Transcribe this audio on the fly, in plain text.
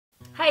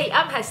Hey,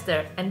 I'm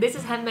Hester and this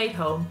is Handmade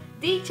Home,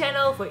 the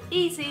channel for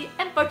easy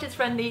and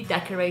budget-friendly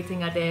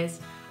decorating ideas.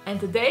 And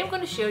today I'm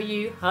going to show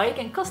you how you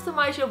can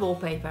customize your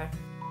wallpaper.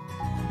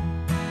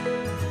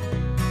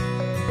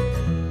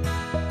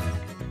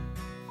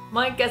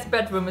 My guest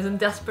bedroom is in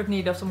desperate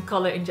need of some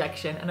color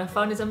injection, and I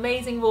found this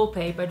amazing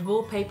wallpaper at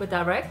Wallpaper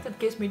Direct that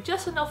gives me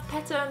just enough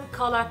pattern,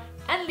 color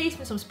and leaves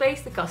me some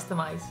space to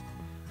customize.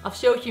 I've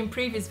showed you in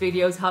previous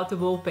videos how to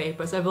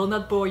wallpaper, so I will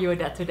not bore you with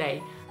that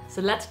today.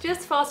 So let's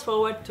just fast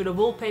forward to the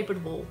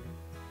wallpapered wall.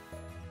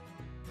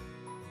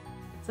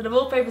 So the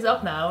wallpaper's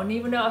up now, and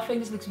even though I think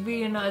this looks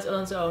really nice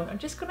on its own, I'm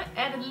just gonna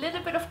add a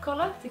little bit of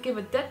color to give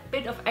it that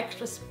bit of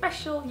extra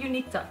special,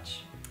 unique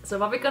touch. So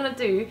what we're gonna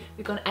do,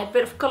 we're gonna add a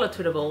bit of color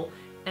to the wall.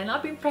 And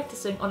I've been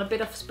practicing on a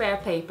bit of spare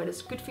paper.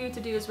 That's good for you to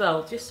do as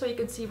well, just so you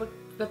can see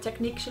what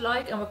techniques you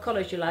like and what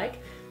colors you like.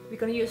 We're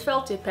gonna use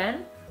felt tip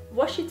pen,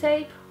 washi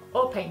tape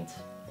or paint.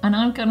 And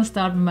I'm gonna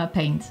start with my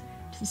paint.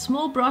 Just a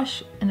small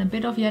brush and a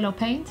bit of yellow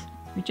paint.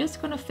 We're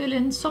just gonna fill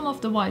in some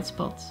of the white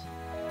spots.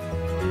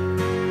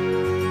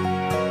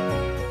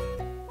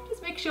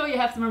 Just make sure you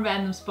have them in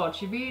random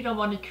spots. You really don't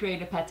want to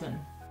create a pattern.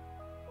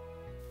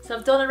 So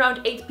I've done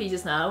around 8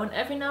 pieces now, and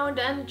every now and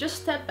then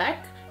just step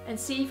back and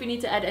see if you need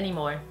to add any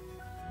more.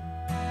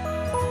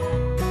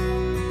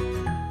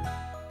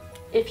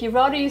 If you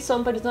rather use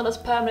something that's not as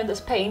permanent as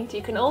paint,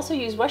 you can also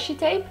use washi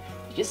tape.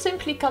 You just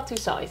simply cut to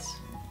size.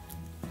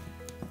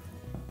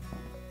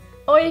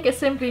 Or you can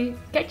simply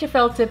get your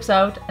felt tips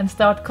out and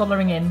start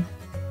coloring in.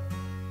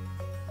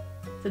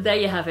 So there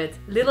you have it,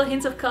 little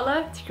hints of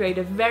color to create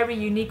a very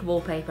unique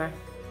wallpaper.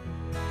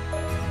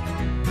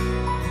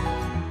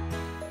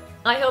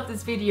 I hope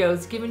this video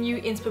has given you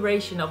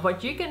inspiration of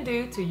what you can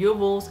do to your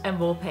walls and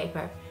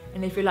wallpaper.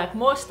 And if you like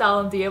more style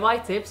and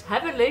DIY tips,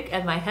 have a look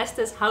at my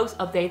Hester's House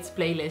Updates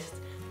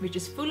playlist, which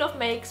is full of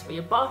makes for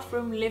your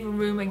bathroom, living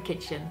room and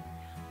kitchen.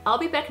 I'll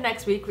be back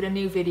next week with a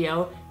new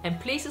video, and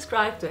please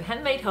subscribe to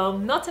Handmade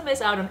Home not to miss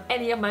out on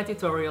any of my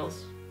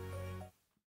tutorials.